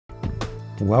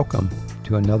Welcome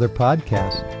to another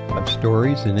podcast of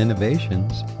stories and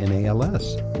innovations in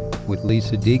ALS with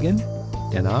Lisa Deegan,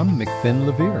 and I'm McFinn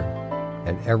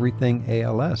at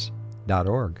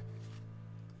everythingals.org.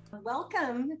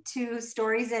 Welcome to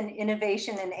Stories and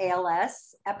Innovation in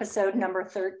ALS, episode number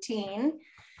 13,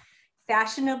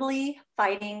 Fashionably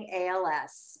Fighting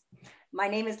ALS. My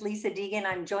name is Lisa Deegan.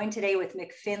 I'm joined today with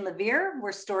McFinn.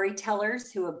 We're storytellers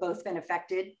who have both been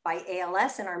affected by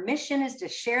ALS, and our mission is to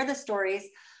share the stories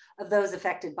of those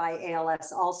affected by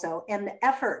ALS also, and the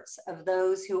efforts of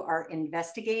those who are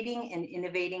investigating and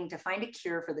innovating to find a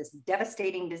cure for this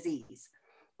devastating disease.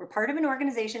 We're part of an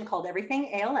organization called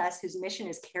Everything ALS, whose mission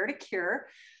is care to cure,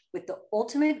 with the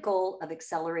ultimate goal of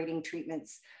accelerating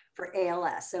treatments for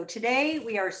ALS. So today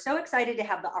we are so excited to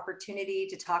have the opportunity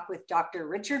to talk with Dr.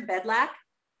 Richard Bedlack.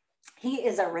 He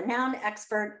is a renowned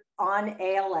expert on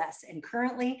ALS and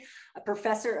currently a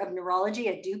professor of neurology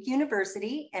at Duke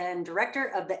University and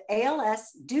director of the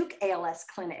Duke ALS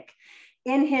Clinic.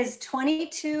 In his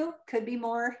 22, could be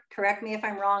more, correct me if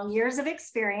I'm wrong, years of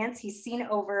experience, he's seen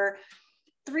over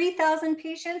 3,000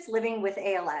 patients living with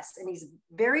ALS, and he's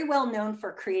very well known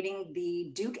for creating the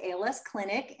Duke ALS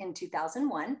Clinic in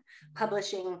 2001,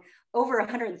 publishing over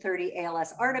 130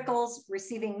 ALS articles,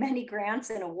 receiving many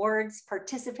grants and awards,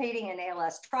 participating in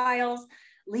ALS trials,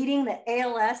 leading the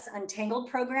ALS Untangled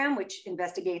program, which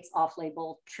investigates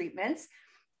off-label treatments,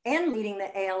 and leading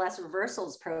the ALS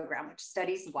Reversals program, which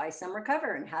studies why some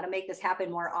recover and how to make this happen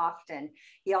more often.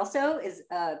 He also is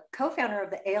a co-founder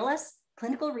of the ALS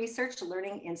Clinical Research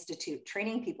Learning Institute,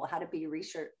 training people how to be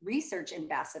research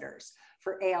ambassadors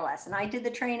for ALS. And I did the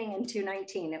training in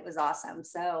 2019. It was awesome.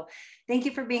 So thank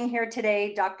you for being here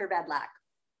today, Dr. Bedlack.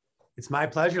 It's my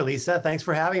pleasure, Lisa. Thanks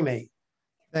for having me.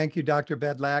 Thank you, Dr.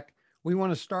 Bedlack. We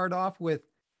want to start off with,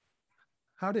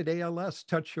 how did ALS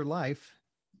touch your life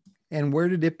and where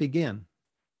did it begin?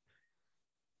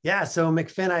 Yeah, so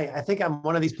McFinn, I think I'm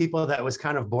one of these people that was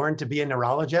kind of born to be a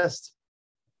neurologist.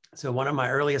 So one of my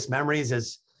earliest memories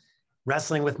is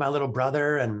wrestling with my little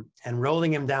brother and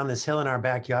rolling him down this hill in our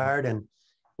backyard and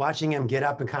watching him get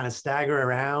up and kind of stagger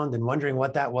around and wondering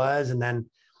what that was. And then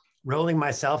rolling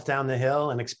myself down the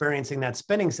hill and experiencing that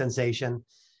spinning sensation,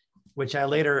 which I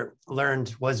later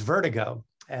learned was vertigo,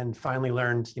 and finally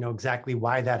learned, exactly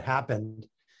why that happened.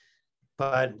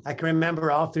 But I can remember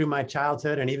all through my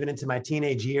childhood and even into my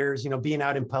teenage years, being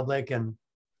out in public and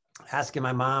asking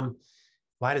my mom,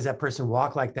 why does that person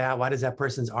walk like that? Why does that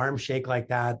person's arm shake like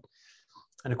that?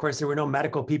 And of course, there were no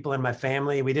medical people in my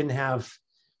family. We didn't have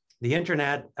the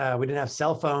internet. We didn't have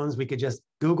cell phones. We could just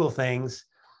Google things.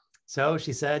 So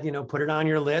she said, put it on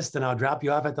your list and I'll drop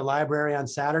you off at the library on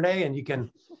Saturday and you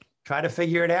can try to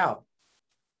figure it out.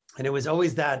 And it was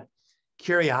always that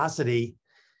curiosity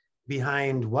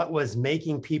behind what was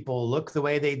making people look the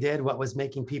way they did, what was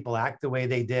making people act the way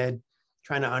they did,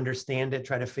 trying to understand it,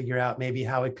 try to figure out maybe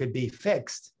how it could be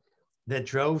fixed, that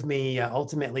drove me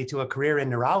ultimately to a career in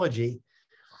neurology.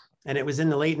 And it was in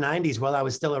the late 90s, while I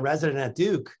was still a resident at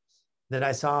Duke, that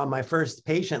I saw my first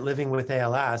patient living with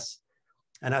ALS.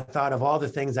 And I thought, of all the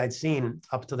things I'd seen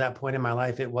up to that point in my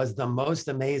life, it was the most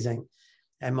amazing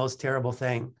and most terrible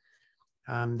thing.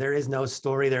 There is no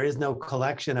story, there is no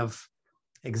collection of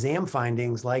exam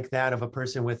findings like that of a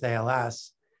person with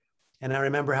ALS. And I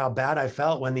remember how bad I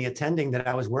felt when the attending that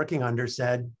I was working under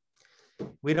said,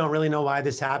 we don't really know why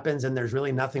this happens and there's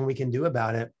really nothing we can do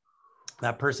about it.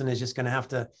 That person is just going to have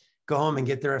to go home and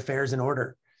get their affairs in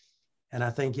order. And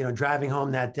I think, driving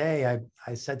home that day,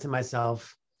 I said to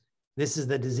myself, this is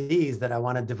the disease that I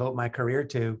want to devote my career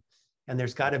to. And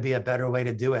there's got to be a better way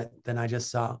to do it than I just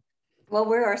saw. Well,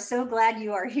 we are so glad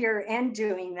you are here and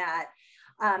doing that.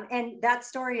 And that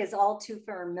story is all too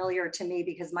familiar to me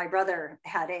because my brother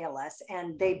had ALS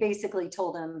and they basically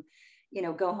told him,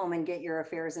 go home and get your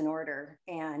affairs in order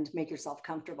and make yourself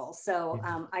comfortable. So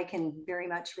I can very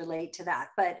much relate to that.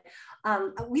 But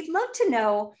we'd love to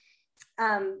know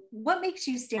what makes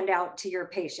you stand out to your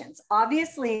patients.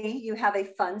 Obviously, you have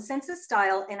a fun sense of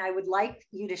style, and I would like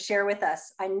you to share with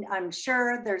us. I'm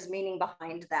sure there's meaning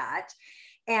behind that.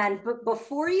 And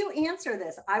before you answer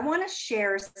this, I want to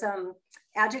share some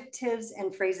adjectives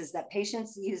and phrases that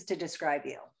patients use to describe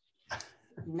you.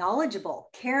 Knowledgeable,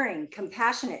 caring,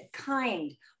 compassionate,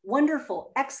 kind,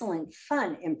 wonderful, excellent,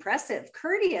 fun, impressive,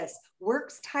 courteous,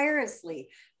 works tirelessly,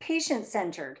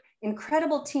 patient-centered,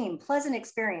 incredible team, pleasant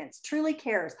experience, truly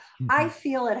cares. I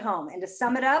feel at home. And to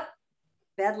sum it up,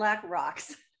 Bedlack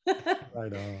rocks. Right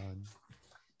on.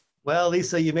 Well,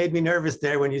 Lisa, you made me nervous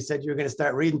there when you said you were going to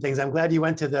start reading things. I'm glad you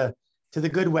went to the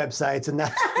good websites and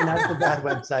not the bad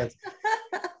websites.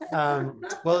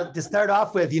 Well, to start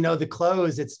off with, the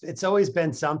clothes, it's always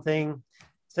been something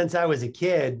since I was a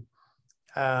kid,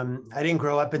 I didn't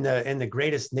grow up in the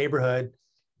greatest neighborhood.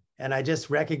 And I just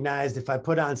recognized if I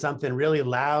put on something really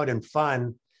loud and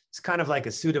fun, it's kind of like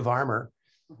a suit of armor.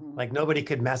 Like nobody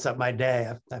could mess up my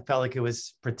day. I felt like it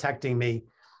was protecting me.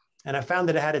 And I found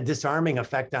that it had a disarming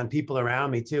effect on people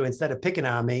around me too. Instead of picking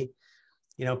on me,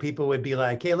 people would be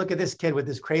like, hey, look at this kid with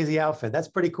this crazy outfit. That's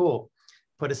pretty cool.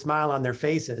 Put a smile on their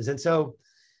faces. And so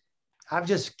I've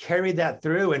just carried that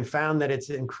through and found that it's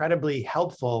incredibly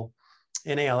helpful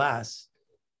in ALS.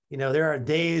 There are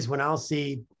days when I'll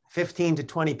see 15 to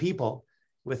 20 people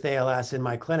with ALS in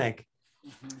my clinic.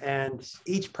 And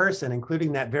each person,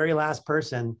 including that very last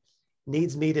person,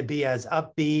 needs me to be as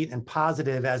upbeat and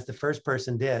positive as the first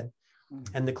person did.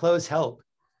 And the clothes help.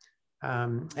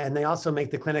 And they also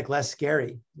make the clinic less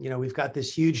scary. We've got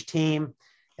this huge team.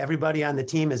 Everybody on the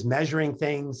team is measuring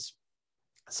things.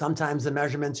 Sometimes the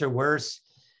measurements are worse,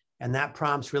 and that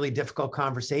prompts really difficult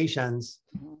conversations.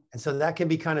 And so that can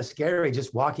be kind of scary,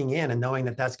 just walking in and knowing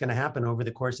that that's going to happen over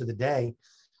the course of the day.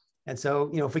 And so,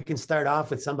 if we can start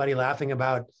off with somebody laughing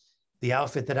about the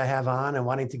outfit that I have on and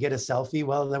wanting to get a selfie,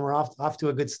 well, then we're off to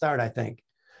a good start, I think.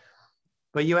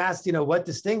 But you asked, what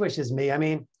distinguishes me? I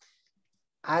mean,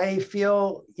 I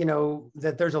feel,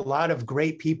 that there's a lot of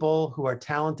great people who are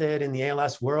talented in the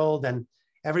ALS world, and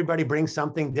everybody brings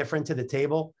something different to the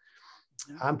table.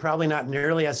 I'm probably not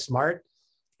nearly as smart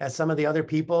as some of the other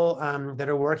people that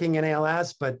are working in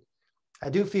ALS, but I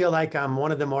do feel like I'm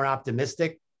one of the more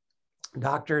optimistic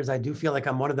doctors. I do feel like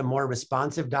I'm one of the more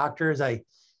responsive doctors. I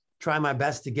try my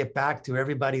best to get back to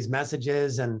everybody's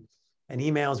messages and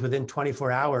emails within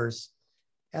 24 hours.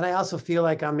 And I also feel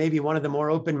like I'm maybe one of the more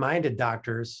open-minded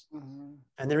doctors.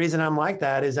 And the reason I'm like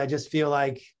that is I just feel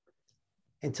like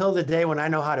until the day when I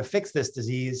know how to fix this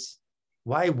disease,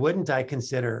 why wouldn't I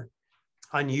consider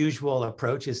unusual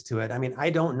approaches to it? I mean, I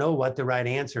don't know what the right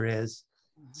answer is.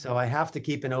 So I have to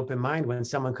keep an open mind when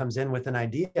someone comes in with an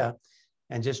idea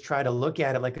and just try to look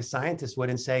at it like a scientist would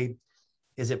and say,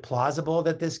 is it plausible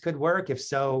that this could work? If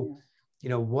so,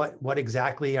 what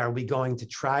exactly are we going to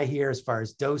try here as far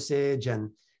as dosage and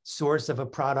source of a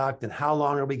product, and how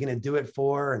long are we going to do it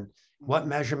for, and what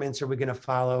measurements are we going to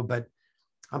follow? But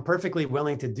I'm perfectly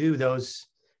willing to do those,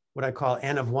 what I call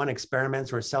N of 1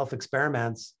 experiments or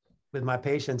self-experiments with my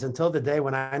patients until the day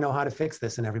when I know how to fix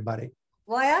this in everybody.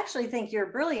 Well, I actually think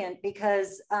you're brilliant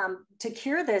because to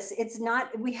cure this,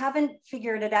 we haven't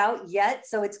figured it out yet.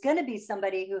 So it's going to be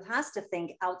somebody who has to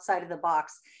think outside of the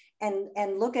box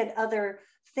and look at other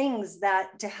things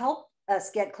to help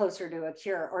us get closer to a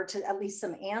cure, or to at least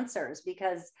some answers,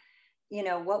 because,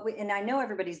 and I know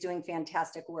everybody's doing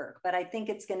fantastic work, but I think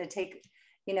it's going to take,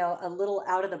 a little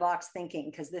out of the box thinking,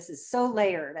 because this is so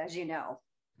layered, as you know.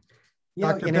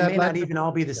 And it may not even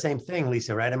all be the same thing,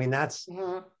 Lisa, right? I mean, that's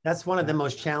one of the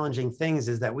most challenging things,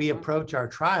 is that we approach our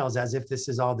trials as if this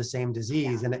is all the same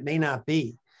disease, and it may not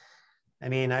be. I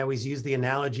mean, I always use the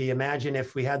analogy, imagine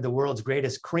if we had the world's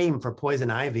greatest cream for poison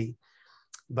ivy,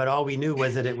 but all we knew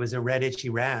was that it was a red itchy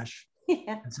rash.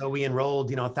 And so we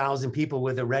enrolled, 1,000 people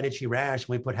with a red itchy rash, and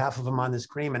we put half of them on this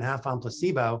cream and half on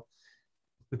placebo.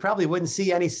 We probably wouldn't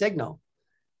see any signal.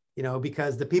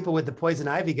 Because the people with the poison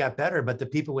ivy got better, but the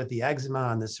people with the eczema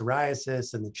and the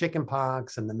psoriasis and the chicken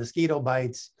pox and the mosquito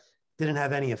bites didn't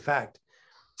have any effect.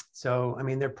 So, I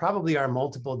mean, there probably are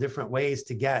multiple different ways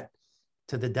to get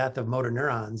to the death of motor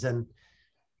neurons. And,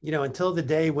 until the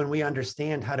day when we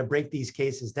understand how to break these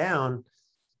cases down,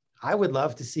 I would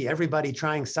love to see everybody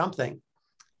trying something.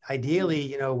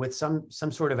 Ideally, with some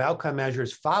sort of outcome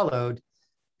measures followed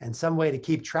and some way to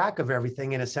keep track of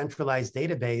everything in a centralized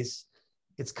database.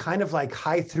 It's kind of like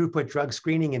high throughput drug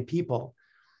screening in people.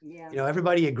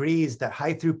 Everybody agrees that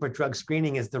high throughput drug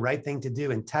screening is the right thing to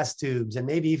do in test tubes, and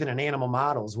maybe even in animal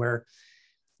models, where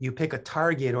you pick a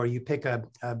target or you pick a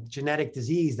genetic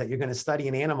disease that you're going to study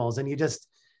in animals, and you just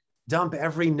dump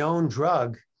every known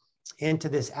drug into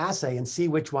this assay and see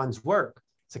which ones work.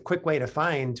 It's a quick way to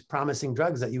find promising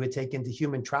drugs that you would take into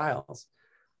human trials.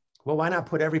 Well, why not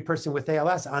put every person with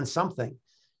ALS on something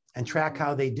and track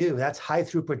how they do? That's high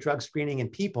throughput drug screening in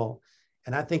people.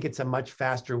 And I think it's a much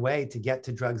faster way to get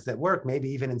to drugs that work, maybe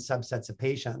even in subsets of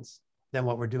patients, than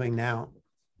what we're doing now.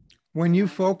 When you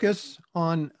focus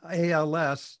on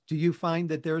ALS, do you find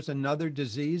that there's another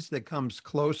disease that comes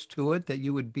close to it that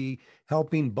you would be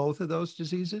helping both of those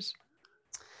diseases?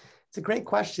 It's a great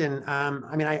question.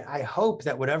 I hope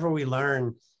that whatever we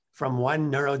learn from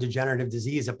one neurodegenerative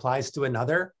disease applies to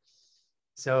another.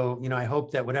 So, I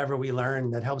hope that whatever we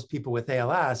learn that helps people with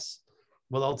ALS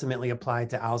will ultimately apply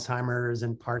to Alzheimer's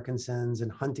and Parkinson's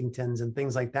and Huntington's and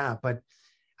things like that. But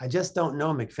I just don't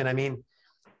know, McFinn. I mean,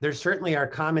 there certainly are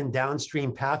common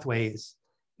downstream pathways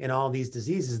in all these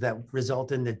diseases that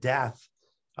result in the death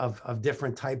of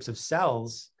different types of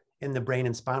cells in the brain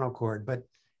and spinal cord. But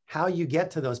how you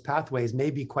get to those pathways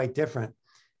may be quite different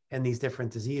in these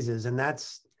different diseases. And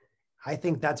I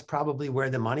think that's probably where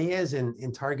the money is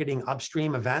in targeting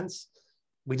upstream events.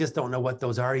 We just don't know what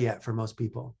those are yet for most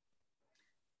people.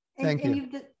 Thank you.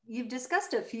 And you've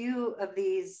discussed a few of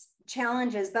these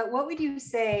challenges, but what would you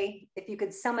say, if you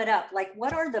could sum it up, like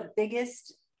what are the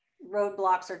biggest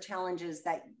roadblocks or challenges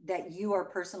that you are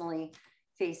personally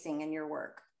facing in your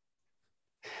work?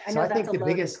 I know that's a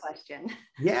loaded question.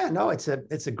 Yeah, no, it's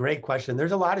a great question.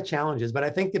 There's a lot of challenges, but I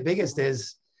think the biggest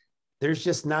is there's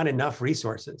just not enough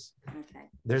resources. Okay.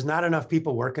 There's not enough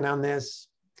people working on this.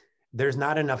 There's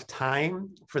not enough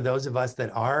time for those of us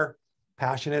that are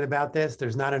passionate about this.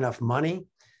 There's not enough money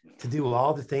to do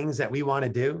all the things that we want to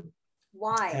do.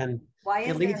 Why? And why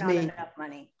is there not enough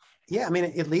money? Yeah, I mean,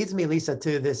 it leads me, Lisa,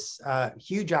 to this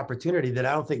huge opportunity that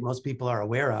I don't think most people are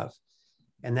aware of,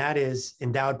 and that is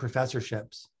endowed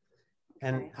professorships.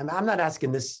 And I'm not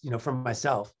asking this, from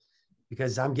myself,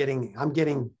 because I'm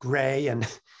getting gray, and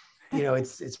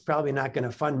it's probably not going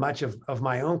to fund much of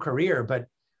my own career. But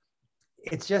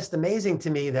it's just amazing to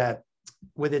me that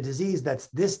with a disease that's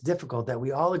this difficult, that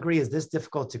we all agree is this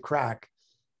difficult to crack,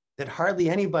 that hardly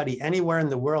anybody anywhere in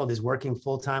the world is working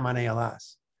full-time on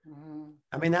ALS. Mm-hmm.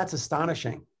 I mean, that's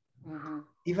astonishing. Mm-hmm.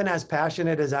 Even as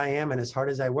passionate as I am and as hard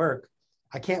as I work,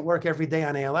 I can't work every day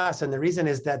on ALS. And the reason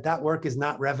is that work is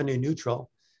not revenue neutral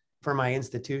for my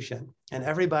institution. And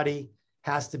everybody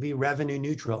has to be revenue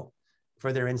neutral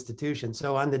for their institution.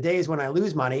 So on the days when I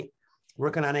lose money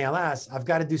working on ALS, I've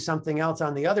got to do something else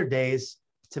on the other days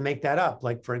to make that up.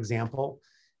 Like, for example,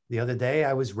 the other day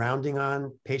I was rounding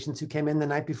on patients who came in the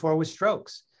night before with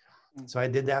strokes. So I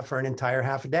did that for an entire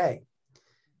half a day.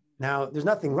 Now, there's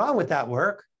nothing wrong with that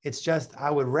work. It's just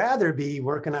I would rather be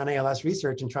working on ALS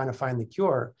research and trying to find the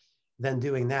cure than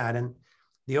doing that. And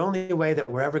the only way that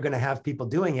we're ever going to have people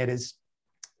doing it is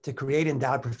to create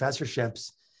endowed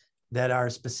professorships that are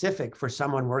specific for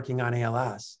someone working on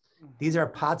ALS. These are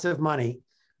pots of money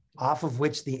off of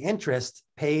which the interest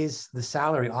pays the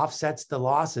salary, offsets the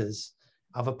losses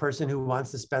of a person who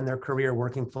wants to spend their career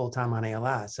working full-time on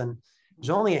ALS. And there's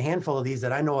only a handful of these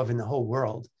that I know of in the whole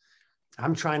world.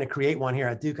 I'm trying to create one here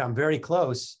at Duke. I'm very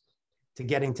close to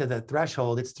getting to the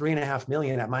threshold. It's 3.5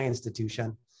 million at my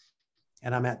institution,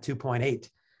 and I'm at 2.8.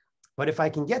 But if I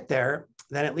can get there,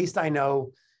 then at least I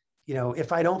know,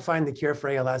 if I don't find the cure for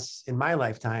ALS in my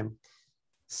lifetime,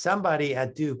 somebody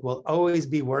at Duke will always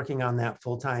be working on that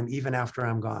full time, even after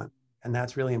I'm gone. And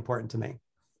that's really important to me.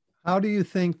 How do you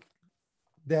think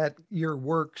that your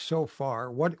work so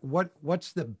far,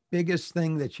 what's the biggest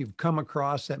thing that you've come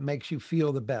across that makes you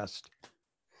feel the best?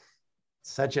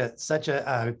 Such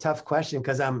a tough question,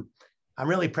 because I'm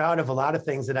really proud of a lot of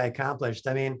things that I accomplished.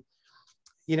 I mean,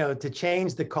 to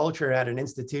change the culture at an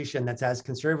institution that's as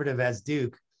conservative as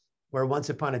Duke, where once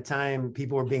upon a time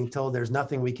people were being told there's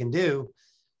nothing we can do.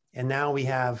 And now we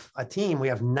have a team, we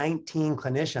have 19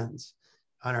 clinicians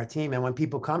on our team. And when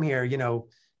people come here,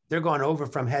 they're going over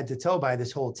from head to toe by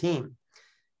this whole team.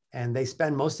 And they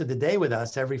spend most of the day with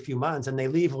us every few months, and they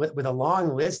leave with a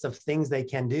long list of things they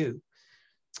can do.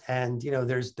 And,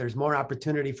 there's more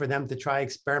opportunity for them to try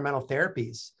experimental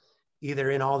therapies,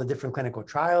 either in all the different clinical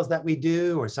trials that we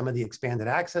do, or some of the expanded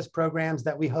access programs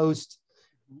that we host,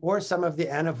 or some of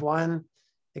the N of 1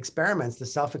 experiments, the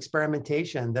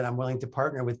self-experimentation that I'm willing to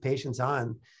partner with patients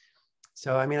on.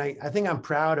 So, I mean, I think I'm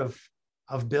proud of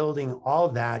building all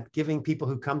of that, giving people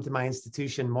who come to my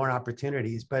institution more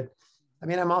opportunities. But I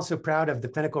mean, I'm also proud of the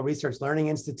Clinical Research Learning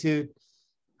Institute.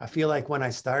 I feel like when I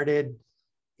started,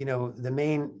 the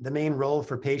main role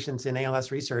for patients in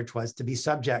ALS research was to be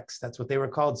subjects. That's what they were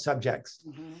called, subjects.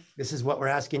 Mm-hmm. This is what we're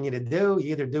asking you to do.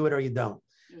 You either do it or you don't.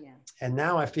 Yeah. And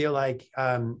now I feel like,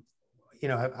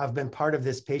 I've been part of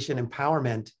this patient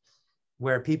empowerment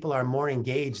where people are more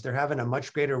engaged. They're having a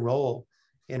much greater role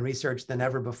in research than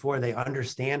ever before. They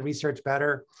understand research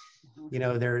better.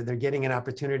 Mm-hmm. They're getting an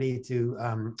opportunity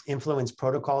to influence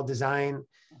protocol design,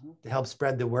 mm-hmm. to help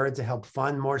spread the word, to help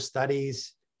fund more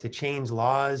studies, to change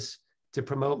laws, to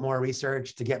promote more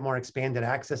research, to get more expanded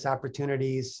access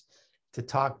opportunities, to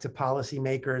talk to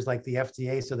policymakers like the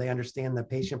FDA so they understand the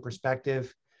patient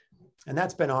perspective. And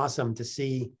that's been awesome to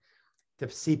see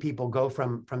people go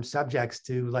from subjects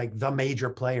to like the major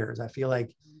players. I feel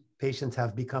like patients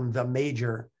have become the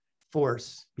major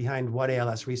force behind what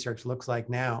ALS research looks like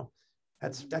now.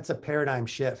 That's a paradigm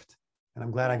shift, and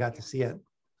I'm glad I got to see it.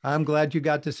 I'm glad you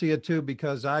got to see it too,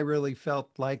 because I really felt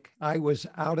like I was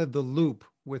out of the loop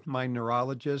with my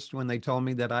neurologist when they told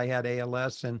me that I had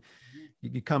ALS and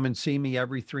you could come and see me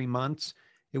every 3 months.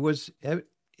 it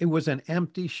was an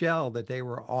empty shell that they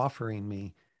were offering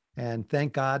me. And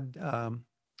thank God,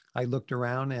 I looked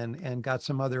around and got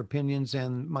some other opinions,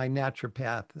 and my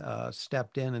naturopath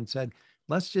stepped in and said,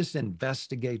 let's just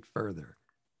investigate further.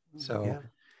 So Yeah.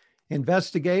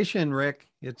 investigation, Rick,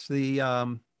 it's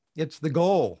the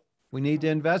goal. We need to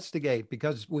investigate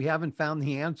because we haven't found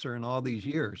the answer in all these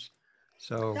years.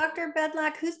 So Dr.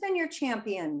 Bedlack, who's been your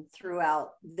champion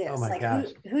throughout this? Oh my like gosh.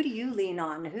 who do you lean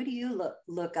on? Who do you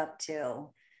look up to?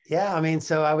 Yeah, I mean,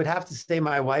 so I would have to say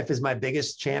my wife is my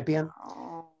biggest champion.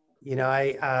 Oh. You know,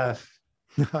 I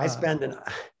spend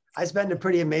a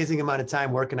pretty amazing amount of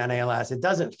time working on ALS. It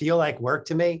doesn't feel like work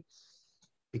to me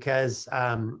because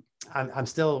I'm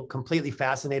still completely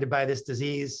fascinated by this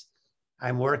disease.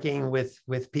 I'm working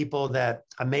with people that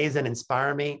amaze and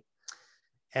inspire me,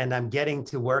 and I'm getting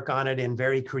to work on it in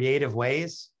very creative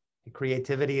ways.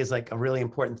 Creativity is like a really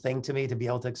important thing to me, to be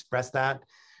able to express that.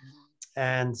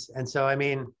 And so, I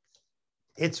mean,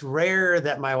 it's rare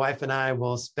that my wife and I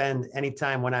will spend any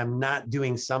time when I'm not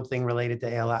doing something related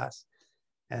to ALS.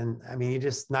 And I mean, you're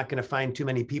just not going to find too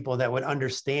many people that would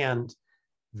understand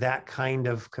that kind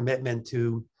of commitment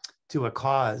to a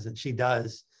cause, and she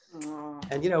does.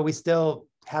 And, you know, we still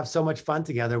have so much fun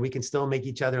together. We can still make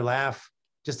each other laugh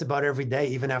just about every day,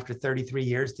 even after 33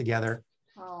 years together.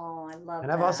 Oh, I love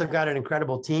And I've also got an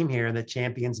incredible team here that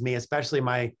champions me, especially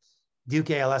my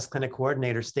Duke ALS Clinic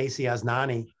coordinator, Stacy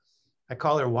Asnani. I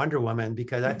call her Wonder Woman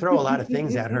because I throw a lot of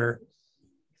things at her,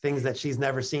 things that she's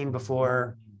never seen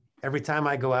before. Every time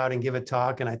I go out and give a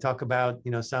talk and I talk about,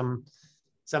 you know, some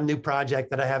new project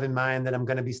that I have in mind that I'm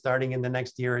going to be starting in the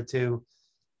next year or two,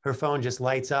 her phone just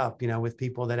lights up, you know, with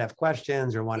people that have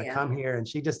questions or want to come here, and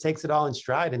she just takes it all in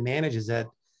stride and manages it.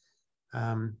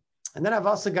 And then I've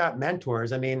also got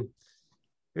mentors. I mean,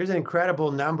 there's an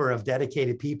incredible number of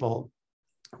dedicated people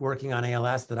working on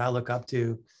ALS that I look up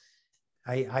to.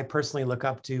 I personally look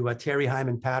up to Terry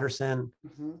Hyman Patterson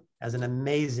as an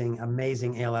amazing,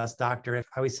 amazing ALS doctor. I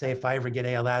always say, if I ever get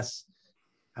ALS,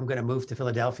 I'm going to move to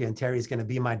Philadelphia and Terry's going to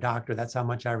be my doctor. That's how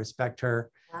much I respect her.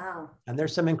 Wow. And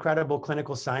there's some incredible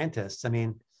clinical scientists. I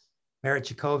mean, Merit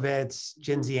Chkovitz,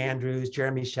 Jinsey Andrews,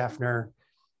 Jeremy Scheffner.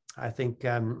 I think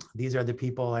these are the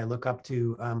people I look up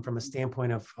to from a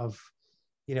standpoint of,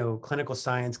 you know, clinical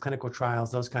science, clinical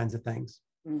trials, those kinds of things.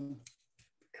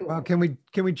 Cool. Well, can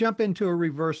we jump into a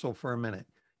reversal for a minute?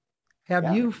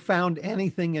 Have you found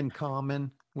anything in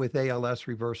common with ALS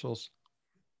reversals?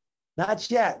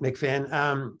 Not yet,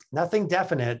 McFinn. Nothing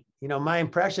definite. You know, my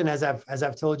impression, as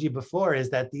I've told you before, is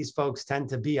that these folks tend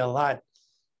to be a lot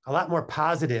more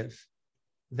positive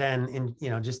than in, you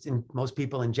know, just in most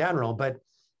people in general. But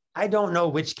I don't know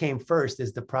which came first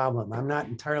is the problem. I'm not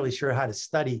entirely sure how to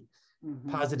study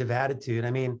positive attitude.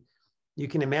 I mean, you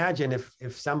can imagine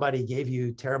if somebody gave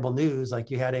you terrible news,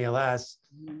 like you had ALS,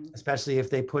 especially if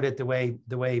they put it the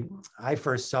way I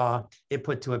first saw it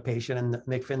put to a patient, and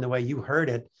McFinn, the way you heard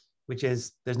it, which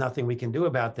is there's nothing we can do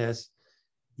about this,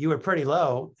 you were pretty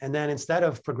low. And then instead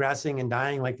of progressing and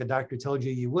dying like the doctor told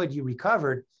you would, you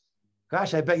recovered.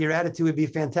 Gosh, I bet your attitude would be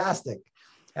fantastic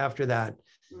after that.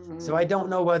 So I don't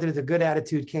know whether the good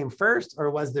attitude came first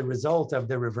or was the result of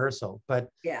the reversal. But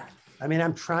yeah, I mean,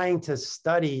 I'm trying to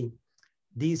study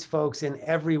these folks in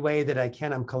every way that I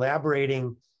can. I'm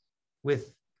collaborating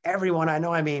with everyone I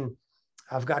know. I mean,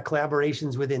 I've got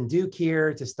collaborations within Duke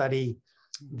here to study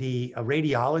the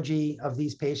radiology of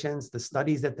these patients, the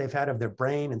studies that they've had of their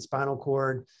brain and spinal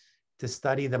cord, to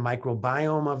study the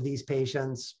microbiome of these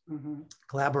patients,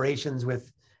 collaborations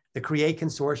with the CREATE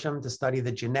Consortium to study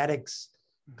the genetics,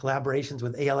 collaborations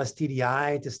with ALS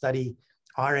TDI to study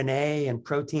RNA and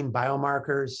protein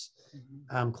biomarkers,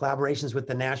 collaborations with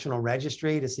the National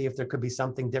Registry to see if there could be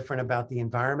something different about the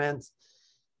environment.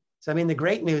 So, I mean, the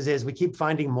great news is we keep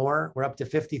finding more. We're up to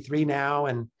 53 now.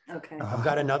 And I've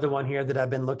got another one here that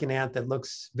I've been looking at that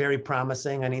looks very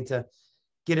promising. I need to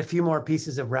get a few more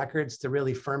pieces of records to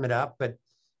really firm it up, but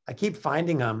I keep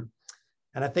finding them.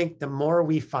 And I think the more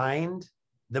we find,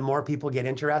 the more people get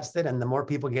interested, and the more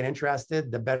people get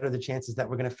interested, the better the chances that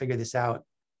we're going to figure this out.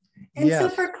 And so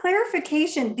for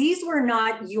clarification, these were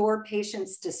not your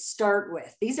patients to start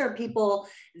with. These are people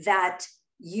that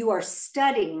you are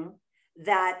studying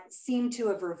that seem to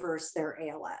have reversed their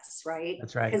ALS, right?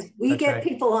 That's right. Because we get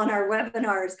people on our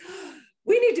webinars,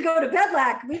 we need to go to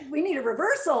Bedlack. We need a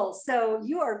reversal. So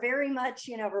you are very much,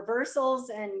 you know, reversals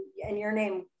and your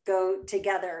name go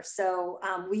together. So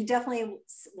we definitely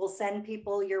will send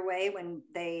people your way when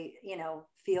they, you know,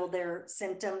 feel their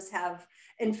symptoms have.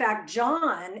 In fact,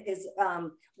 John is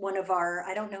one of our,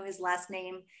 I don't know his last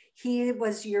name. He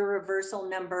was your reversal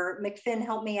number. McFinn,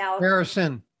 help me out.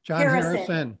 Harrison, John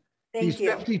Harrison. Thank He's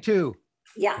you. 52.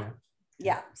 Yeah.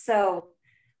 Yeah. So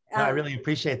no, I really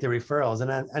appreciate the referrals.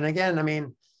 And again, I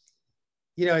mean,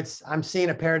 you know, I'm seeing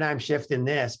a paradigm shift in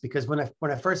this, because when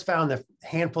I first found the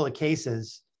handful of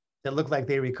cases that looked like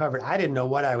they recovered, I didn't know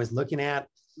what I was looking at.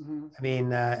 I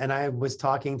mean, and I was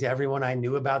talking to everyone I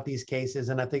knew about these cases,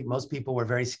 and I think most people were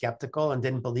very skeptical and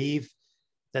didn't believe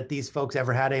that these folks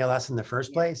ever had ALS in the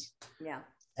first place. Yeah.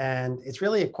 And it's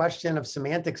really a question of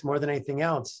semantics more than anything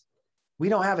else. We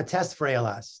don't have a test for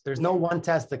ALS. There's no one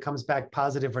test that comes back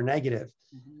positive or negative.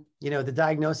 You know, the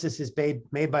diagnosis is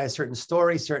made by a certain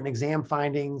story, certain exam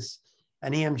findings,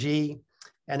 an EMG,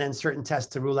 and then certain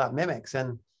tests to rule out mimics.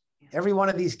 And every one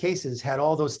of these cases had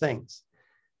all those things.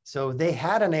 So they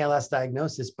had an ALS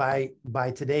diagnosis by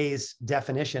today's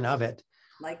definition of it.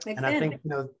 Like McFinn. And I think, you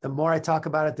know, the more I talk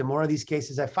about it, the more of these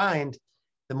cases I find,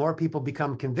 the more people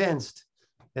become convinced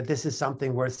that this is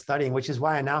something worth studying, which is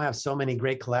why I now have so many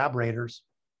great collaborators.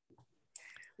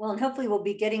 Well, and hopefully we'll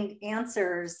be getting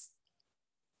answers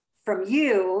from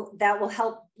you that will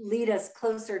help lead us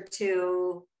closer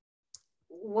to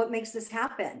what makes this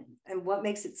happen and what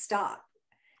makes it stop.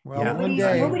 Well,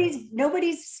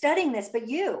 nobody's studying this but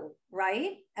you,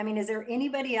 right? I mean, is there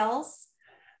anybody else?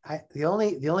 The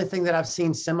only thing that I've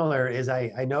seen similar is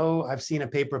I know I've seen a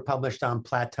paper published on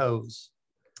plateaus.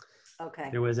 Okay.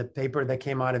 There was a paper that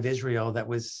came out of Israel that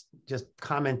was just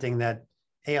commenting that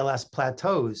ALS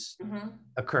plateaus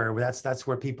occur. That's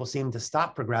where people seem to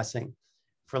stop progressing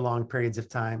for long periods of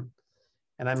time.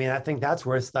 And I mean, I think that's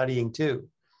worth studying too.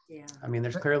 Yeah. I mean,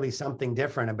 there's clearly something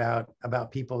different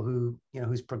about people who, you know,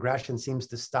 whose progression seems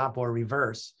to stop or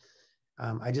reverse.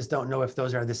 I just don't know if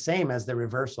those are the same as the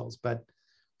reversals, but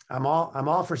I'm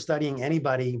all for studying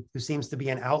anybody who seems to be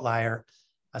an outlier,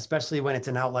 especially when it's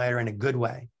an outlier in a good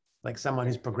way, like someone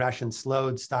whose progression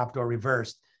slowed, stopped, or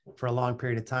reversed for a long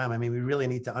period of time. I mean, we really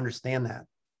need to understand that.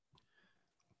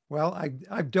 Well,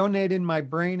 I've donated my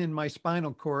brain and my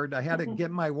spinal cord. I had to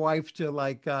get my wife to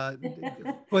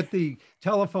put the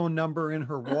telephone number in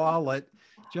her wallet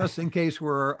just in case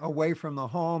we're away from the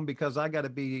home, because I got to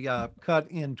be cut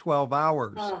in 12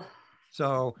 hours. Oh.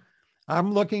 So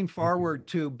I'm looking forward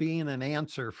to being an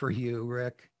answer for you,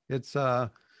 Rick. It's and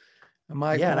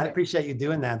I appreciate you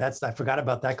doing that. I forgot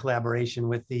about that collaboration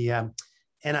with the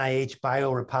NIH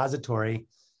Biorepository.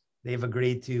 They've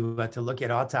agreed to look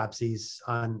at autopsies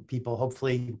on people,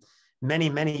 hopefully many,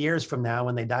 many years from now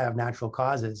when they die of natural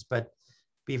causes, but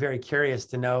be very curious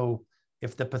to know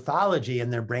if the pathology in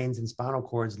their brains and spinal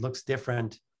cords looks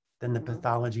different than the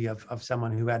pathology of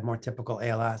someone who had more typical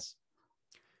ALS.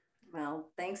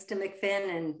 Well, thanks to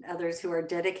McFinn and others who are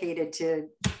dedicated to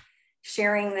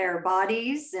sharing their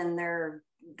bodies and their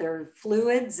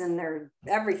fluids and their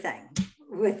everything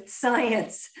with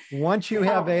science. Once you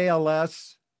have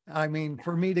ALS, I mean,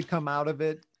 for me to come out of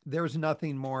it, there's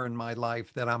nothing more in my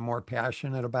life that I'm more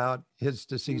passionate about is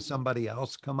to see somebody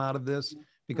else come out of this,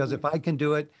 because if I can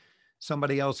do it,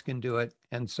 somebody else can do it.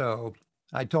 And so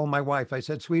I told my wife, I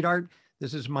said, sweetheart,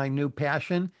 this is my new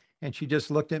passion. And she just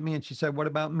looked at me and she said, what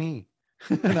about me?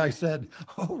 And I said,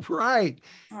 oh, right.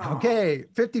 Okay,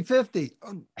 50-50.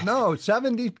 Oh, no,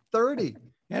 70-30.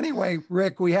 Anyway,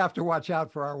 Rick, we have to watch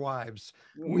out for our wives.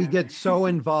 Yeah. We get so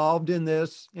involved in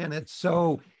this, and it's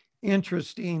so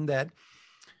interesting that,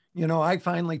 you know, I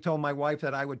finally told my wife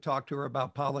that I would talk to her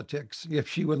about politics if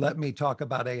she would let me talk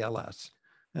about ALS.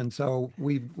 And so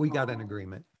we got an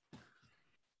agreement.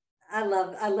 I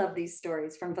love these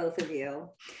stories from both of you.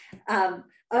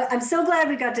 I'm so glad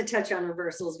we got to touch on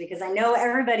reversals, because I know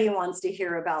everybody wants to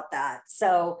hear about that.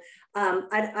 So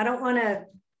I don't want to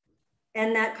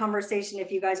end that conversation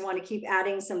if you guys want to keep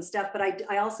adding some stuff, but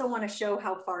I also want to show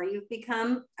how far you've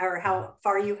become, or how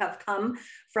far you have come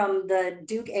from the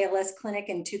Duke ALS Clinic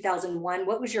in 2001.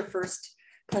 What was your first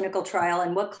clinical trial,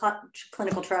 and what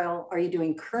clinical trial are you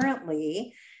doing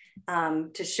currently,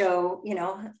 to show, you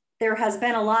know, there has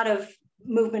been a lot of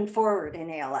movement forward in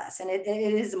ALS, and it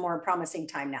is a more promising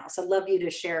time now. So I'd love you to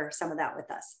share some of that with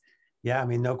us. Yeah, I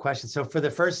mean, no question. So for the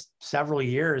first several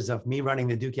years of me running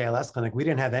the Duke ALS Clinic, we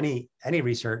didn't have any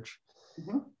research.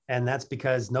 And that's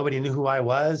because nobody knew who I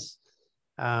was.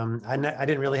 I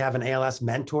didn't really have an ALS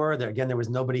mentor. There was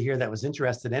nobody here that was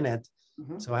interested in it.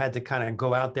 So I had to kind of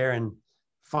go out there and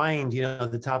find, you know,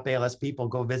 the top ALS people,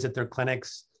 go visit their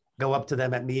clinics, go up to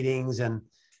them at meetings and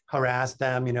harass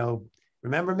them, you know,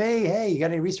 remember me? Hey, you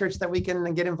got any research that we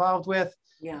can get involved with?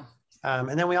 Yeah. And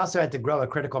then we also had to grow a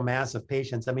critical mass of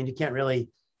patients. I mean, you can't really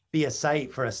be a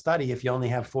site for a study if you only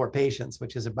have 4 patients,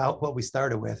 which is about what we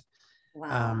started with.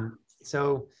 Wow.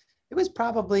 So It was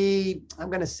probably, I'm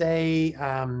going to say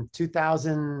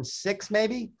 2006,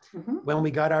 maybe, when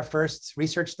we got our first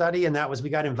research study. And that was, we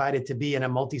got invited to be in a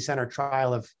multi-center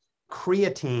trial of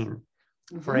creatine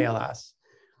for ALS.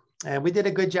 And we did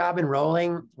a good job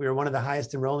enrolling. We were one of the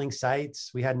highest enrolling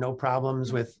sites. We had no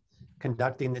problems with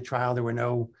conducting the trial. There were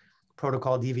no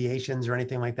protocol deviations or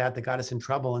anything like that that got us in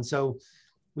trouble. And so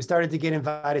we started to get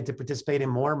invited to participate in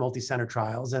more multi-center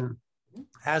trials. And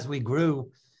as we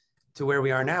grew to where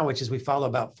we are now, which is we follow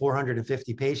about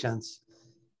 450 patients,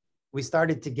 we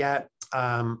started to get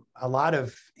a lot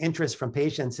of interest from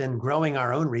patients in growing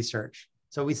our own research.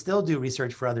 So we still do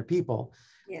research for other people,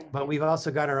 but we've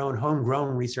also got our own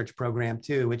homegrown research program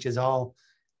too, which is all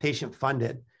patient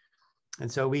funded. And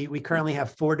so we currently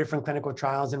have 4 different clinical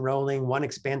trials enrolling, 1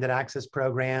 expanded access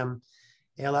program,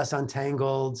 ALS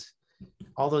Untangled,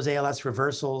 all those ALS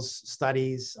reversals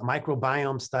studies, a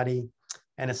microbiome study,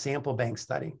 and a sample bank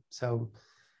study. So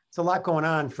it's a lot going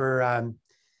on for,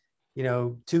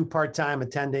 2 part-time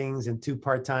attendings and 2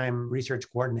 part-time research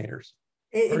coordinators.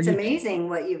 It's amazing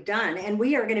what you've done. And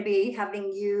we are going to be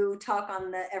having you talk on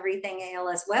the Everything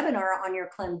ALS webinar on your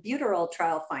clenbuterol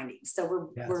trial findings. So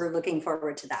we're looking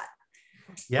forward to that.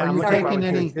 Yeah, I'm looking forward to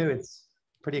it too. It's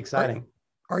pretty exciting.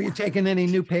 Are you taking any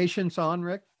new patients on,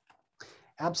 Rick?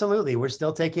 Absolutely. We're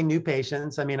still taking new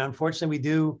patients. I mean, unfortunately, we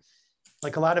do,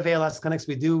 like a lot of ALS clinics,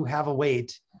 we do have a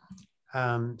wait.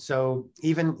 So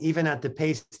even at the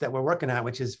pace that we're working at,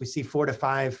 which is we see 4 to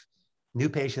 5 new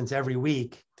patients every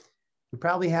week, we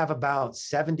probably have about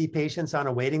 70 patients on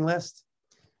a waiting list.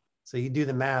 So you do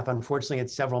the math. Unfortunately,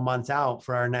 it's several months out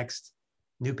for our next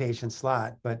new patient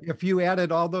slot. But if you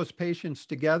added all those patients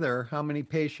together, how many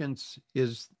patients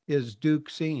is Duke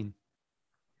seeing?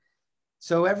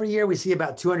 So every year we see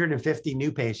about 250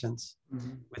 new patients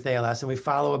with ALS, and we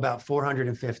follow about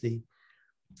 450.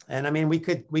 And I mean, we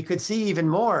could see even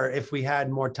more if we had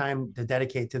more time to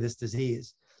dedicate to this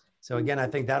disease. So again, I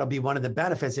think that'll be one of the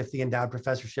benefits if the endowed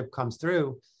professorship comes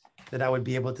through, that I would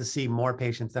be able to see more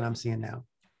patients than I'm seeing now.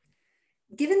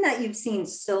 Given that you've seen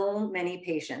so many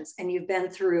patients and you've been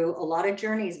through a lot of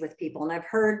journeys with people, and I've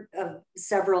heard of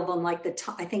several of them, like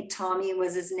I think Tommy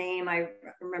was his name. I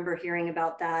remember hearing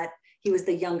about that. He was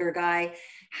the younger guy.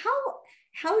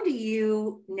 How do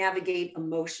you navigate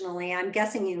emotionally? I'm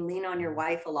guessing you lean on your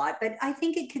wife a lot, but I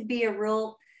think it could be a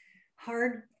real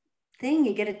hard thing.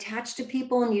 You get attached to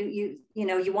people and you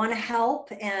want to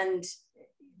help, and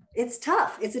it's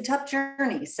tough. It's a tough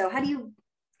journey. So how do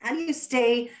you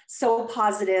stay so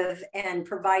positive and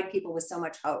provide people with so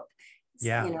much hope?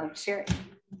 Share.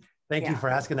 Thank you for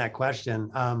asking that question.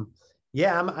 I'm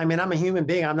a human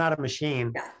being. I'm not a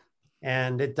machine.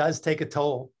 And it does take a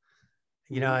toll.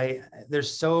 There's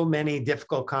so many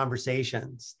difficult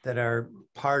conversations that are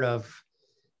part of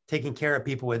taking care of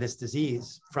people with this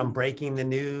disease, from breaking the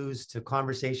news to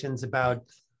conversations about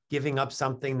giving up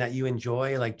something that you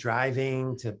enjoy, like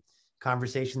driving, to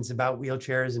conversations about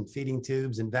wheelchairs and feeding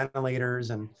tubes and ventilators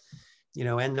and,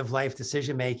 end of life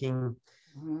decision making.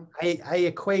 I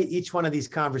equate each one of these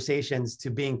conversations to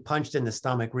being punched in the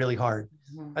stomach really hard.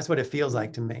 That's what it feels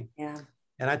like to me.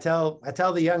 And I tell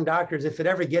the young doctors, if it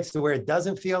ever gets to where it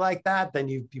doesn't feel like that, then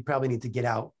you probably need to get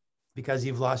out, because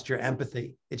you've lost your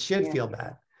empathy. It should feel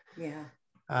bad.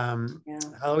 I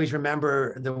always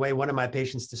remember the way one of my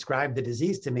patients described the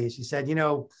disease to me. She said,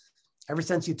 ever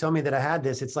since you told me that I had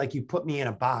this, it's like you put me in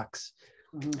a box,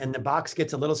 and the box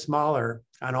gets a little smaller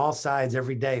on all sides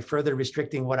every day, further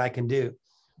restricting what I can do.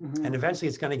 And eventually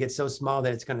it's going to get so small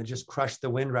that it's going to just crush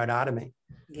the wind right out of me.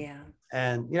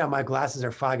 And, my glasses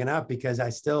are fogging up, because I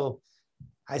still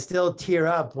tear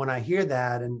up when I hear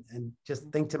that and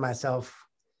just think to myself,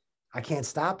 I can't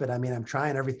stop it. I mean, I'm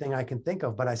trying everything I can think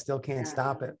of, but I still can't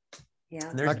stop it.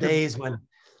 And there's days when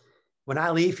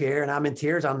I leave here and I'm in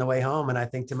tears on the way home, and I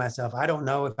think to myself, I don't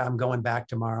know if I'm going back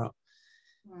tomorrow.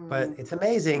 But it's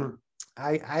amazing.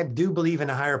 I do believe in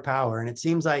a higher power. And it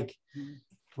seems like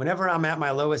whenever I'm at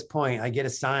my lowest point, I get a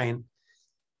sign.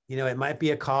 It might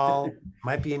be a call,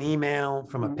 might be an email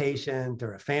from a patient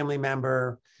or a family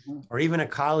member, or even a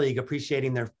colleague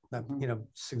appreciating their,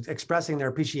 expressing their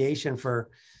appreciation for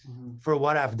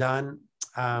what I've done.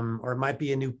 Or it might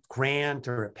be a new grant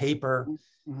or a paper.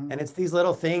 And it's these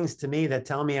little things to me that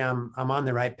tell me I'm on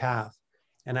the right path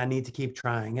and I need to keep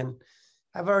trying. And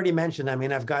I've already mentioned,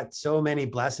 I've got so many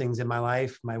blessings in my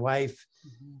life. My wife,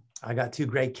 I got 2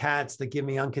 great cats that give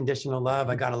me unconditional love.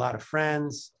 I got a lot of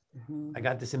friends. I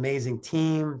got this amazing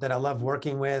team that I love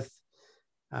working with.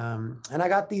 And I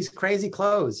got these crazy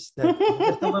clothes that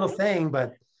just a little thing,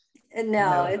 but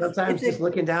sometimes just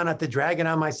looking down at the dragon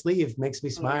on my sleeve makes me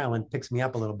smile and picks me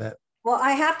up a little bit. Well,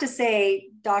 I have to say,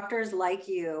 doctors like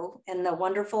you and the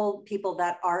wonderful people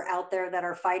that are out there that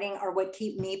are fighting are what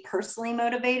keep me personally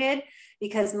motivated,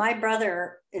 because my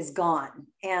brother is gone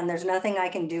and there's nothing I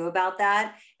can do about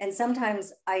that. And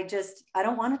sometimes I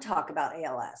don't want to talk about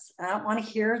ALS. I don't want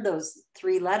to hear those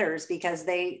 3 letters because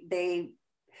they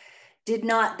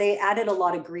added a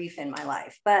lot of grief in my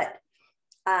life. But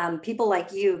people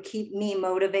like you keep me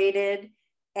motivated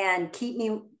and keep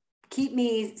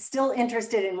me still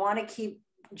interested and want to keep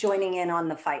joining in on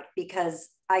the fight, because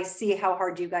I see how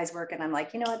hard you guys work. And I'm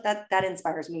like, you know what, that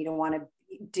inspires me to want to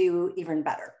do even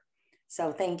better.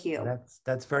 So thank you.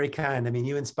 That's very kind. I mean,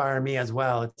 you inspire me as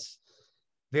well.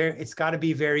 It's got to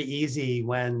be very easy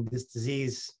when this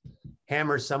disease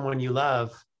hammers someone you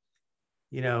love,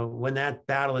 you know, when that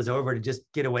battle is over, to just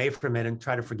get away from it and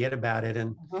try to forget about it.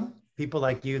 And people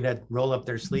like you that roll up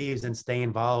their sleeves and stay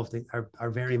involved are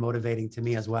very motivating to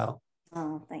me as well.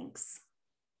 Oh, thanks.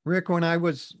 Rick, when I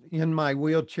was in my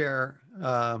wheelchair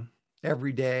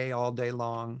every day, all day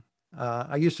long,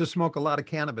 I used to smoke a lot of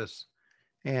cannabis,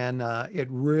 and it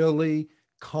really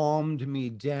calmed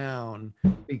me down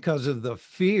because of the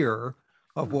fear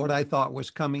of what I thought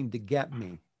was coming to get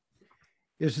me.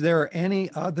 Is there any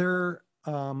other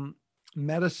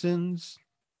medicines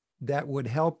that would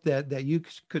help that you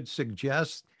could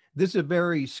suggest? This is a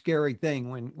very scary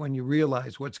thing when you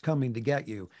realize what's coming to get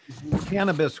you.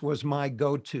 Cannabis was my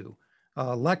go-to.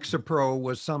 Lexapro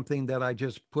was something that I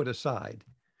just put aside.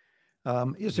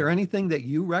 Is there anything that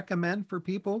you recommend for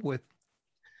people with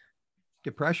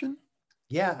depression?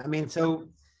 Yeah, I mean, so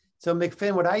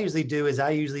McFinn, what I usually do is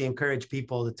I usually encourage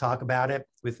people to talk about it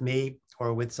with me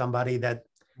or with somebody that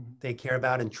they care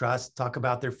about and trust, talk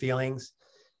about their feelings,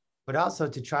 but also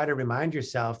to try to remind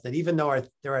yourself that even though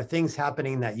there are things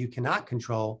happening that you cannot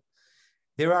control,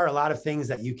 there are a lot of things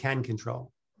that you can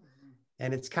control.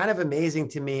 And it's kind of amazing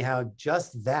to me how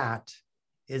just that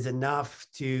is enough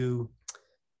to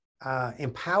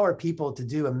empower people to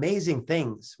do amazing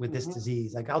things with this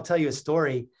disease. Like, I'll tell you a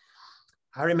story.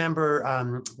 I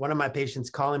remember one of my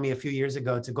patients calling me a few years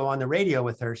ago to go on the radio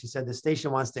with her. She said, the station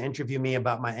wants to interview me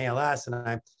about my ALS, and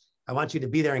I want you to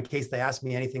be there in case they ask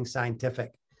me anything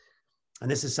scientific. And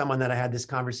this is someone that I had this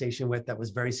conversation with that was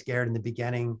very scared in the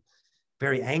beginning,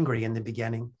 very angry in the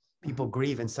beginning. People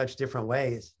grieve in such different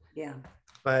ways. Yeah.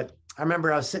 But I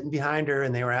remember I was sitting behind her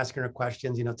and they were asking her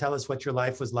questions, you know, tell us what your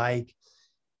life was like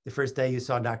the first day you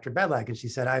saw Dr. Bedlack. And she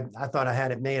said, I thought I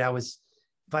had it made. I was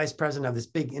vice president of this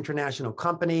big international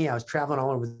company. I was traveling all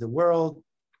over the world,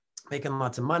 making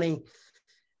lots of money.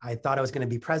 I thought I was going to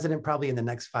be president probably in the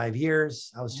next 5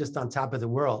 years. I was just on top of the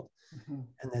world.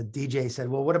 And the DJ said,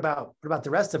 well, what about the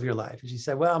rest of your life? And she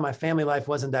said, well, my family life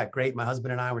wasn't that great. My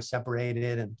husband and I were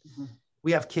separated, and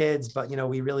we have kids, but you know,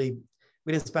 we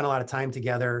didn't spend a lot of time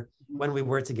together. When we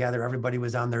were together, everybody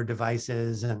was on their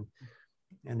devices. And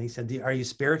they said, are you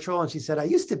spiritual? And she said, I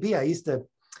used to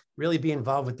really be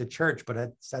involved with the church,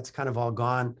 but that's kind of all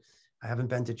gone. I haven't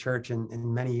been to church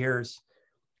in many years.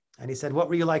 And he said, what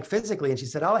were you like physically? And she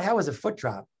said, all I had was a foot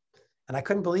drop. And I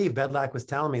couldn't believe Bedlack was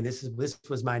telling me this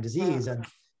was my disease, and,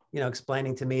 you know,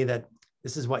 explaining to me that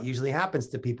this is what usually happens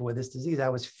to people with this disease. I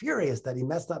was furious that he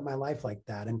messed up my life like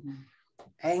that, and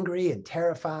angry and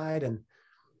terrified. And,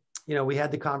 you know, we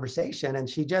had the conversation, and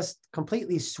she just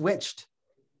completely switched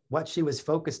what she was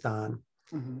focused on.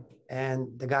 And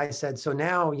the guy said, so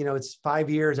now, you know, it's 5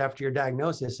 years after your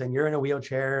diagnosis and you're in a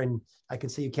wheelchair, and I can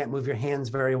see you can't move your hands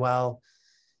very well.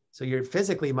 So you're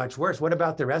physically much worse. What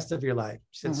about the rest of your life?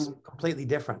 She said, it's completely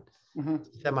different.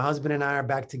 She said, my husband and I are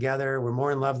back together. We're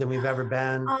more in love than we've ever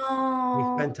been.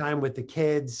 We spend time with the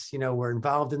kids. You know, we're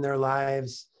involved in their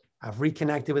lives. I've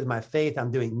reconnected with my faith.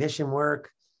 I'm doing mission work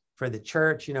for the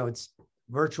church. You know, it's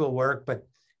virtual work, but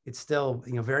it's still,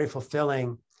 you know, very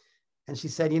fulfilling. And she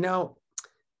said, you know,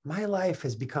 my life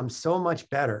has become so much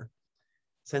better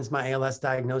since my ALS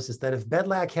diagnosis that if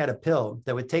Bedlack had a pill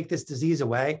that would take this disease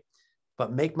away,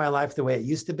 but make my life the way it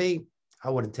used to be, I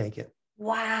wouldn't take it.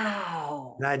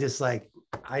 Wow. And I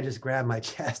just grabbed my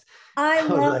chest. I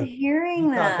love hearing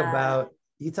that.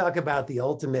 You talk about the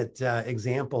ultimate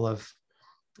example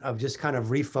of just kind of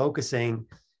refocusing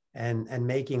and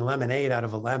making lemonade out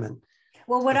of a lemon.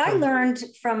 Well, what I learned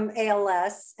from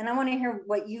ALS, and I want to hear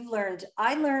what you've learned.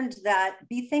 I learned that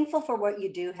be thankful for what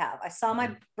you do have. I saw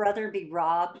my brother be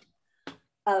robbed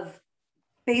of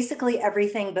basically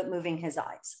everything but moving his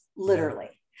eyes, literally.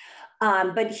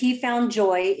 But he found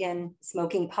joy in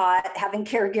smoking pot, having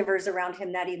caregivers around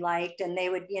him that he liked, and they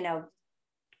would, you know,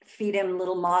 feed him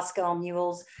little Moscow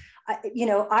mules. You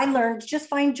know, I learned just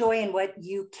find joy in what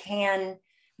you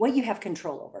have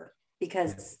control over,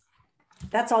 because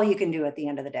that's all you can do at the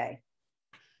end of the day.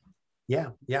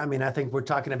 Yeah. I mean, I think we're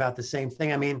talking about the same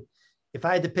thing. I mean, if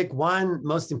I had to pick one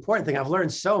most important thing, I've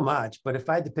learned so much, but if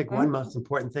I had to pick one most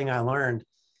important thing I learned,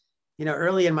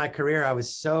 early in my career, I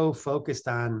was so focused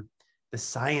on the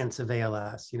science of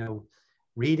ALS,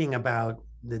 reading about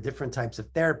the different types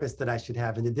of therapists that I should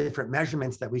have and the different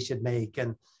measurements that we should make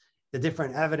and the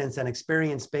different evidence and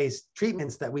experience-based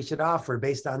treatments that we should offer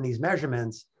based on these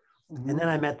measurements. And then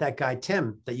I met that guy,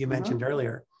 Tim, that you mentioned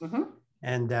earlier.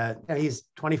 And he's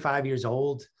 25 years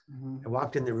old. I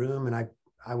walked in the room and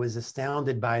I was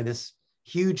astounded by this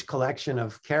huge collection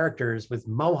of characters with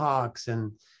mohawks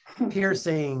and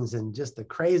piercings and just the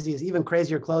craziest, even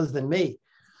crazier clothes than me.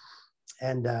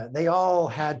 And they all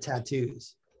had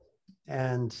tattoos.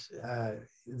 And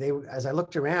as I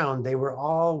looked around, they were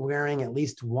all wearing at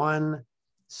least one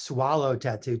swallow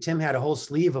tattoo. Tim had a whole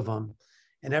sleeve of them,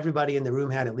 and everybody in the room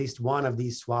had at least one of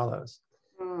these swallows.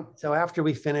 So after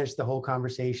we finished the whole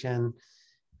conversation,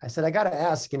 I said, I got to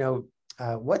ask,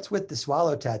 what's with the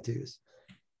swallow tattoos?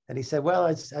 And he said,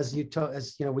 well,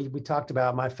 we talked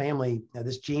about my family,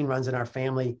 this gene runs in our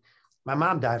family. My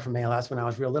mom died from ALS when I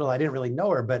was real little. I didn't really know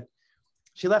her, but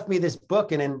she left me this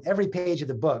book, and in every page of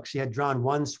the book, she had drawn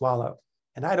one swallow.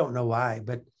 And I don't know why,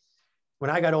 but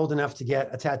when I got old enough to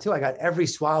get a tattoo, I got every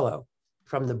swallow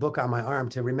from the book on my arm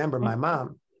to remember my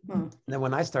mom. And then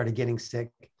when I started getting sick,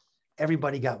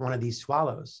 everybody got one of these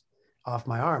swallows off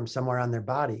my arm somewhere on their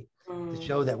body to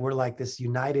show that we're like this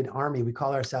united army. We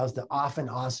call ourselves the Often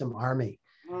Awesome Army.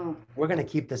 We're going to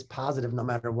keep this positive no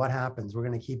matter what happens. We're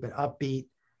going to keep it upbeat,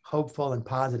 hopeful, and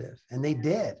positive. And they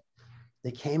did.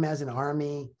 They came as an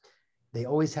army. They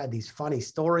always had these funny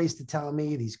stories to tell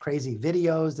me, these crazy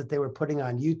videos that they were putting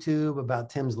on YouTube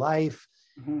about Tim's life.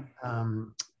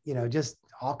 Just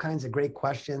all kinds of great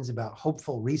questions about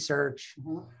hopeful research.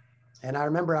 And I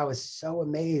remember I was so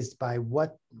amazed by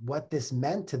what this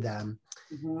meant to them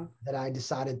that I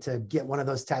decided to get one of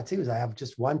those tattoos. I have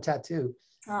just one tattoo.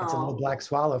 It's a little black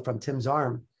swallow from Tim's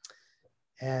arm.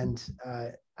 And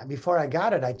before I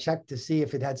got it, I checked to see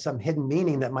if it had some hidden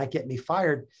meaning that might get me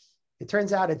fired. It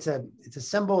turns out it's a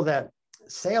symbol that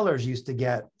sailors used to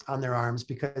get on their arms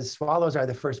because swallows are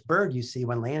the first bird you see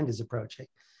when land is approaching.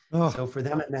 So for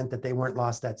them, it meant that they weren't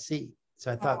lost at sea.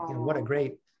 So I thought, what a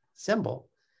great symbol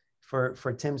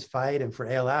for Tim's fight and for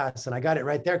ALS. And I got it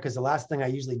right there because the last thing I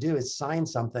usually do is sign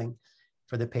something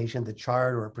for the patient, the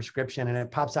chart or a prescription, and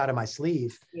it pops out of my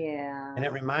sleeve. Yeah. And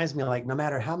it reminds me, like, no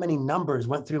matter how many numbers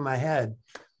went through my head,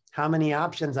 how many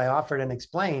options I offered and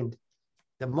explained,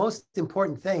 the most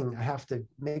important thing I have to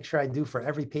make sure I do for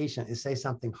every patient is say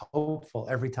something hopeful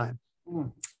every time.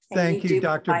 Thank you,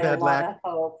 Dr. Bedlack.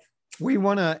 Hope. We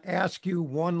want to ask you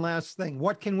one last thing.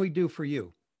 What can we do for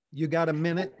you? You got a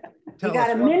minute? You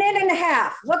got a minute and a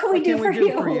half. What can we do for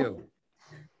you?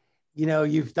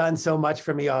 You've done so much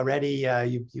for me already.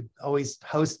 You always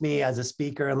host me as a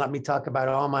speaker and let me talk about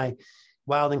all my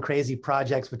wild and crazy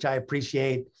projects, which I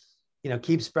appreciate.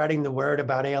 Keep spreading the word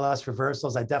about ALS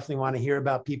reversals. I definitely want to hear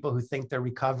about people who think they're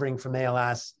recovering from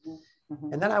ALS.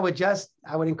 And then I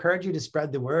would encourage you to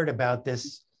spread the word about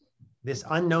this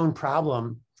unknown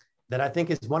problem that I think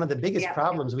is one of the biggest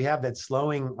problems we have that's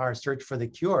slowing our search for the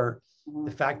cure.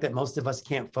 The fact that most of us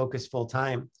can't focus full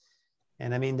time.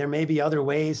 And I mean, there may be other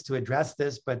ways to address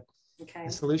this, but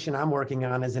the solution I'm working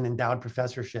on is an endowed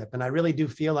professorship. And I really do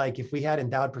feel like if we had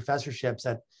endowed professorships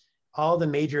at all the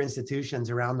major institutions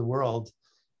around the world,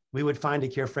 we would find a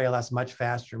cure for ALS much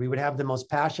faster. We would have the most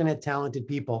passionate, talented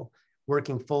people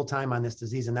working full time on this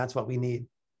disease. And that's what we need.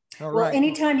 All well, right.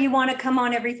 Anytime you want to come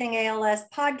on Everything ALS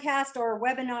podcast or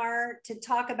webinar to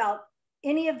talk about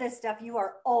any of this stuff, you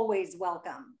are always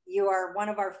welcome. You are one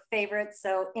of our favorites.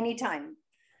 So anytime.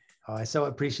 Oh, I so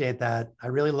appreciate that. I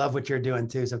really love what you're doing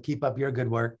too. So keep up your good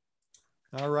work.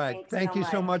 All right. Thank you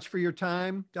so much for your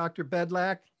time, Dr.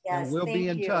 Bedlack. Yes, and we'll be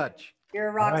in touch. You're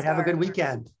a rock All right. star. Have a good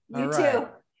weekend. You too.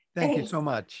 Thank you so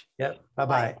much. Yep.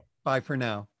 Bye-bye. Bye for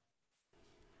now.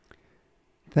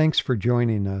 Thanks for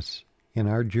joining us in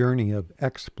our journey of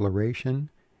exploration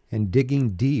and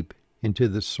digging deep into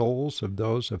the souls of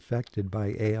those affected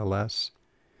by ALS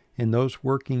and those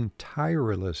working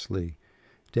tirelessly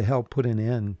to help put an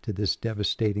end to this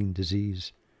devastating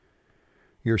disease.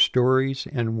 Your stories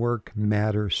and work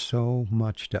matter so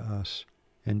much to us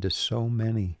and to so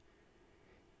many.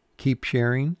 Keep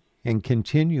sharing and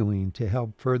continuing to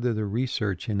help further the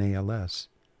research in ALS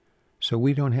so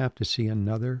we don't have to see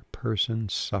another person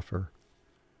suffer.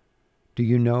 Do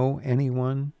you know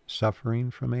anyone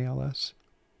suffering from ALS?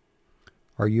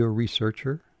 Are you a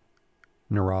researcher,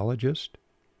 neurologist,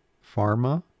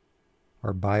 pharma,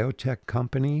 or biotech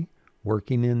company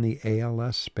working in the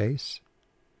ALS space?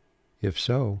 If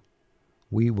so,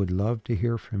 We would love to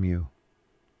hear from you.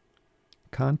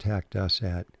 Contact us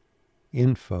at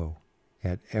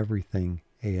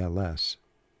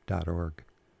info@everythingals.org.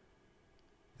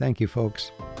 Thank you,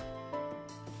 folks.